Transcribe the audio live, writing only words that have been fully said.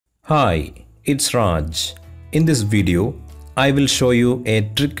Hi, it's Raj. In this video, I will show you a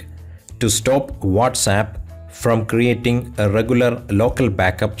trick to stop WhatsApp from creating a regular local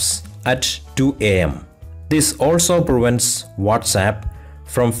backups at 2 a.m. This also prevents WhatsApp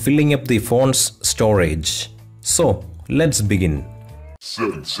from filling up the phone's storage. So, let's begin.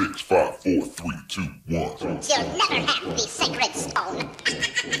 7, 6, 5, 4, 3, 2, 1. You'll never have the sacred stone.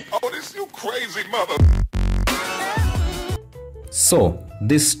 Oh, this you crazy mother. So,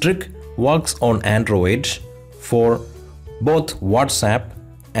 this trick works on Android for both WhatsApp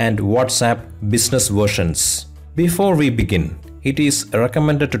and WhatsApp business versions. Before we begin, it is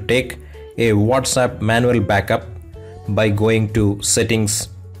recommended to take a WhatsApp manual backup by going to Settings,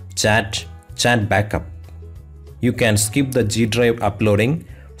 Chat Backup. You can skip the G drive uploading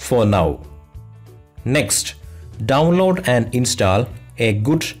for now. Next, download and install a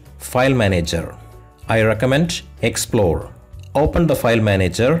good file manager. I recommend Explore. Open the file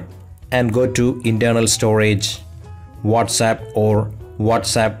manager and go to internal storage, WhatsApp or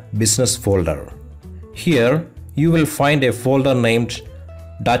WhatsApp business folder. Here you will find a folder named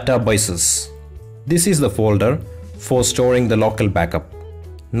Databases. This is the folder for storing the local backup.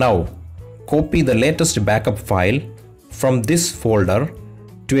 Now copy the latest backup file from this folder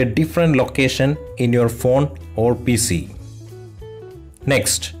to a different location in your phone or PC.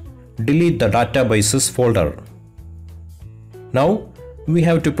 Next, delete the Databases folder. Now we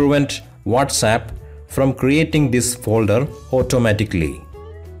have to prevent WhatsApp from creating this folder automatically.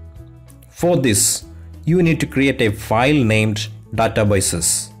 For this, you need to create a file named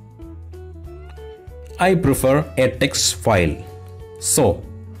Databases. I prefer a text file. So,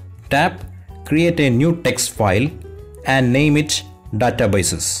 tap Create a new text file and name it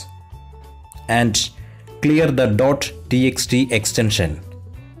Databases. And clear the .txt extension.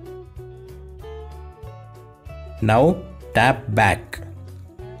 Now tap Back.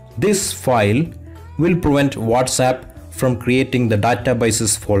 This file will prevent WhatsApp from creating the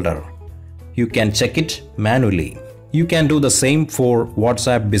Databases folder. You can check it manually. You can do the same for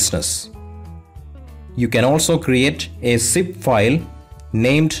WhatsApp Business. You can also create a zip file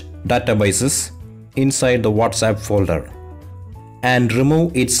named Databases inside the WhatsApp folder and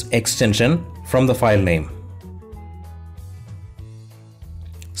remove its extension from the file name.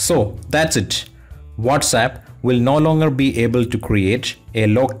 So that's it. WhatsApp will no longer be able to create a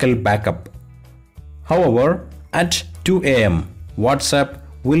local backup. However, at 2 a.m., WhatsApp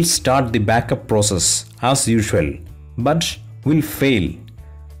will start the backup process as usual, but will fail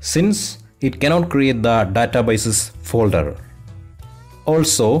since it cannot create the Databases folder.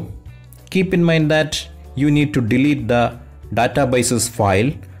 Also, keep in mind that you need to delete the Databases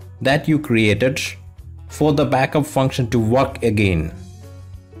file that you created for the backup function to work again.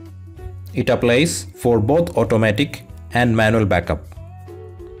 It applies for both automatic and manual backup.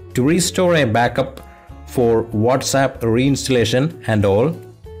 To restore a backup for WhatsApp reinstallation and all,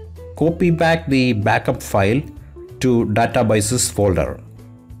 copy back the backup file to Databases folder.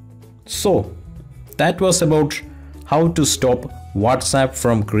 So, that was about how to stop WhatsApp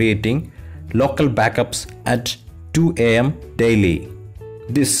from creating local backups at 2 a.m. daily.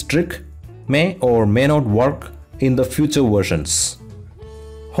 This trick may or may not work in the future versions.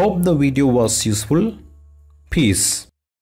 Hope the video was useful. Peace.